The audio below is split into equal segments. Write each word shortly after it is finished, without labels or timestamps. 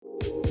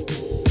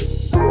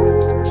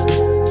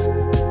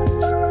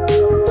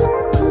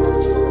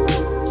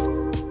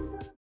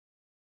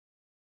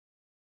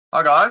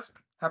Hi guys,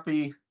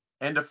 happy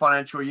end of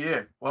financial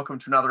year. Welcome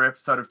to another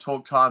episode of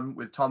Talk Time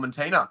with Tom and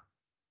Tina.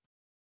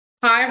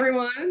 Hi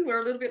everyone,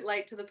 we're a little bit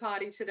late to the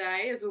party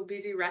today as we're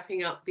busy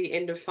wrapping up the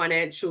end of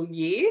financial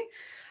year.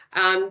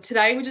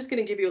 Today we're just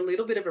going to give you a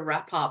little bit of a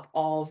wrap up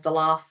of the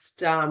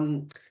last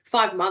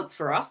 5 months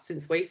for us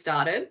since we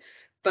started,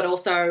 but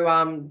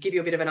also give you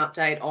a bit of an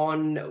update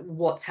on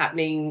what's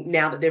happening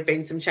now that there have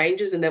been some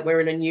changes and that we're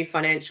in a new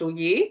financial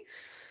year.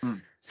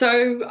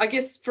 So I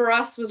guess for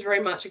us was very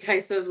much a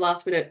case of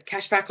last minute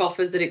cashback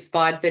offers that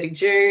expired 30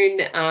 June,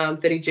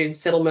 30 June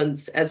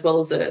settlements, as well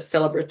as a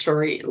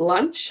celebratory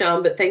lunch.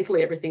 But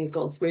thankfully everything's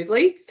gone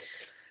smoothly.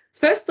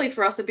 Firstly,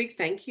 for us, a big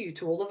thank you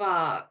to all of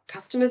our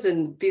customers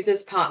and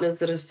business partners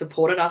that have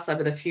supported us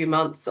over the few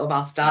months of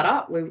our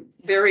startup. We're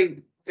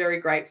very, very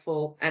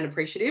grateful and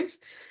appreciative.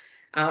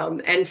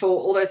 And for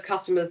all those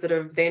customers that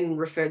have then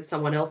referred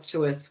someone else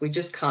to us, we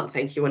just can't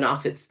thank you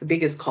enough. It's the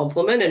biggest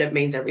compliment and it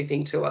means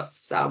everything to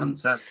us.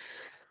 The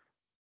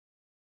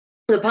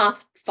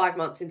past 5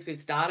 months since we've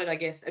started, I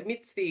guess,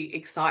 amidst the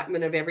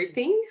excitement of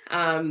everything,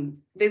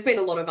 there's been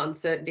a lot of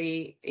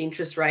uncertainty,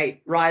 interest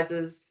rate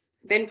rises,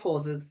 then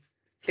pauses,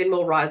 then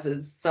more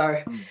rises.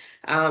 So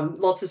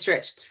lots of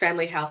stretched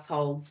family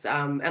households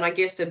and I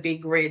guess a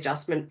big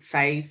readjustment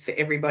phase for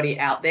everybody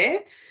out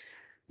there.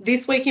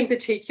 This week in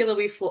particular,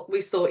 we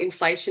saw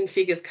inflation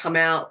figures come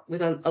out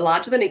with a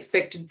larger than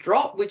expected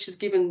drop, which has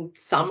given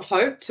some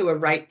hope to a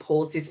rate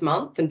pause this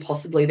month and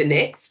possibly the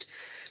next.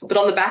 But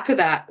on the back of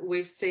that,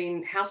 we've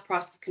seen house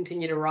prices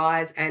continue to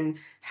rise and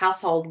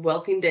household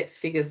wealth index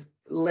figures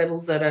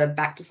levels that are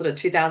back to sort of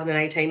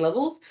 2018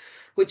 levels,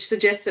 which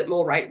suggests that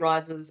more rate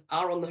rises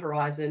are on the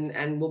horizon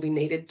and will be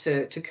needed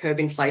to curb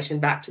inflation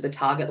back to the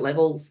target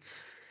levels.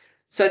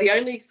 So the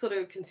only sort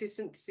of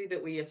consistency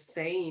that we have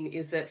seen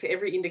is that for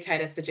every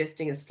indicator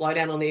suggesting a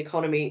slowdown on the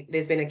economy,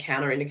 there's been a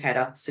counter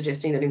indicator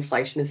suggesting that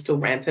inflation is still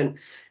rampant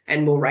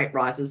and more rate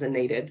rises are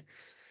needed.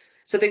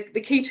 So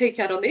the key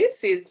takeout on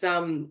this is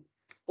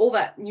all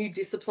that new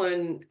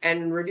discipline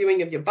and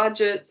reviewing of your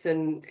budgets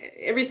and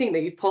everything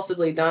that you've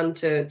possibly done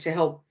to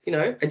help,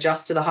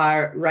 adjust to the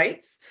higher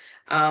rates.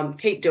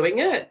 Keep doing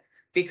it,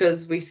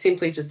 because we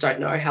simply just don't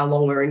know how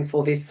long we're in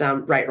for this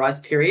rate rise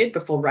period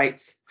before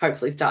rates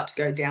hopefully start to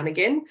go down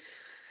again.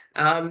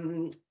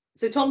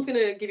 So Tom's going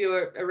to give you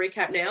a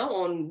recap now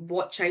on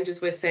what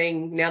changes we're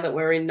seeing now that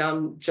we're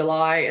in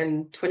July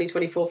and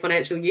 2024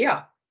 financial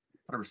year.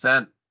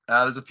 100%.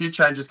 There's a few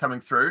changes coming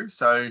through.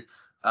 So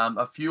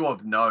a few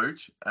of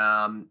note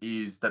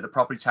is that the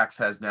property tax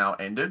has now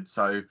ended.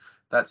 So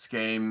that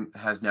scheme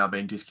has now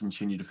been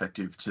discontinued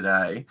effective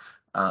today.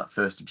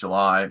 1st of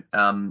July.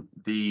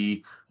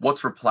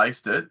 What's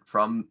replaced it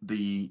from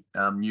the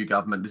new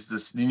government, this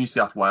is the New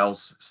South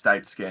Wales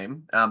state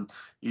scheme,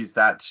 is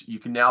that you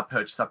can now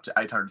purchase up to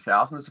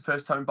 800,000 as a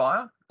first home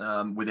buyer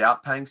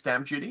without paying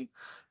stamp duty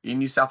in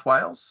New South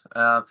Wales.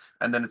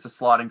 And then it's a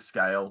sliding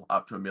scale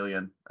up to $1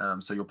 million.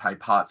 So you'll pay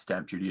part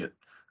stamp duty at,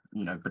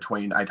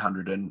 between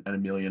 800 and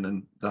 $1 million.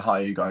 And the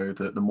higher you go,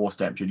 the more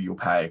stamp duty you'll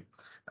pay.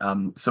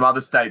 Some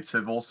other states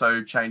have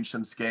also changed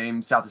some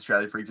schemes. South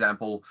Australia, for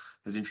example,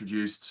 has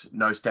introduced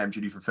no stamp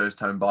duty for first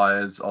home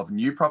buyers of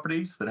new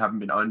properties that haven't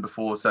been owned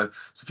before. So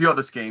a few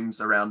other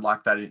schemes around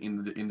like that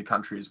in the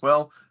country as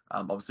well.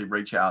 Obviously,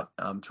 reach out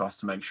to us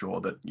to make sure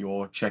that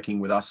you're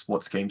checking with us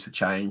what schemes have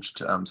changed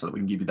so that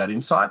we can give you that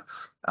insight.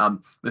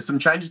 There's some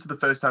changes to the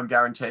first home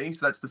guarantee.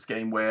 So that's the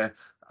scheme where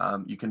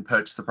you can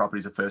purchase the property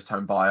as a first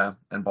home buyer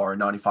and borrow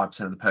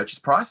 95% of the purchase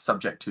price,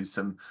 subject to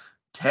some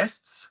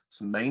tests,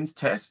 some means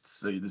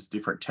tests. So there's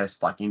different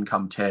tests like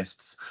income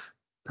tests,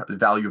 the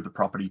value of the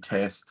property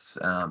tests,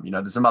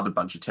 there's some other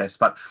bunch of tests,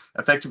 but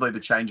effectively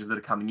the changes that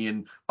are coming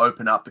in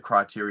open up the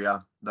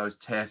criteria, those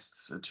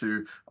tests,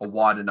 to a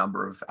wider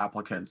number of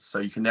applicants. So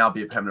you can now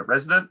be a permanent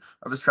resident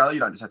of Australia.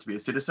 You don't just have to be a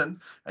citizen.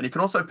 And you can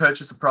also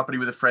purchase a property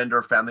with a friend or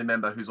a family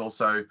member who's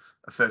also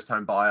a first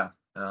home buyer.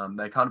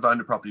 They kind of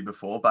owned a property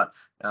before, but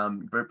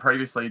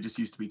previously it just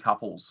used to be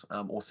couples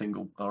or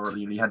single, or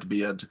you had to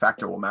be a de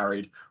facto or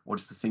married or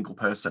just a single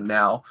person.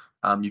 Now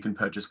you can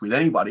purchase with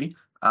anybody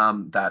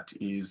that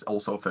is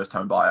also a first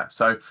home buyer.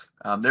 So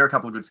there are a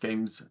couple of good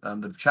schemes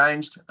that have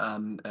changed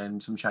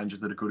and some changes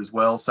that are good as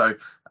well. So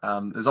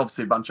there's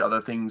obviously a bunch of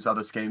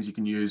other schemes you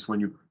can use when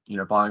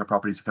you're buying a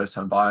property as a first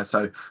home buyer.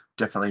 So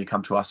definitely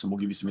come to us and we'll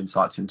give you some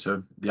insights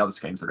into the other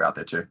schemes that are out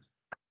there too.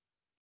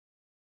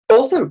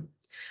 Awesome.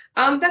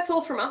 That's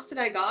all from us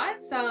today,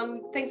 guys.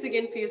 Thanks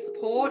again for your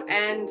support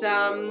and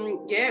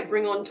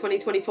bring on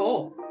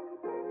 2024.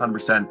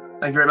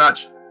 100%. Thank you very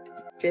much.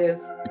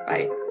 Cheers.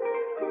 Bye.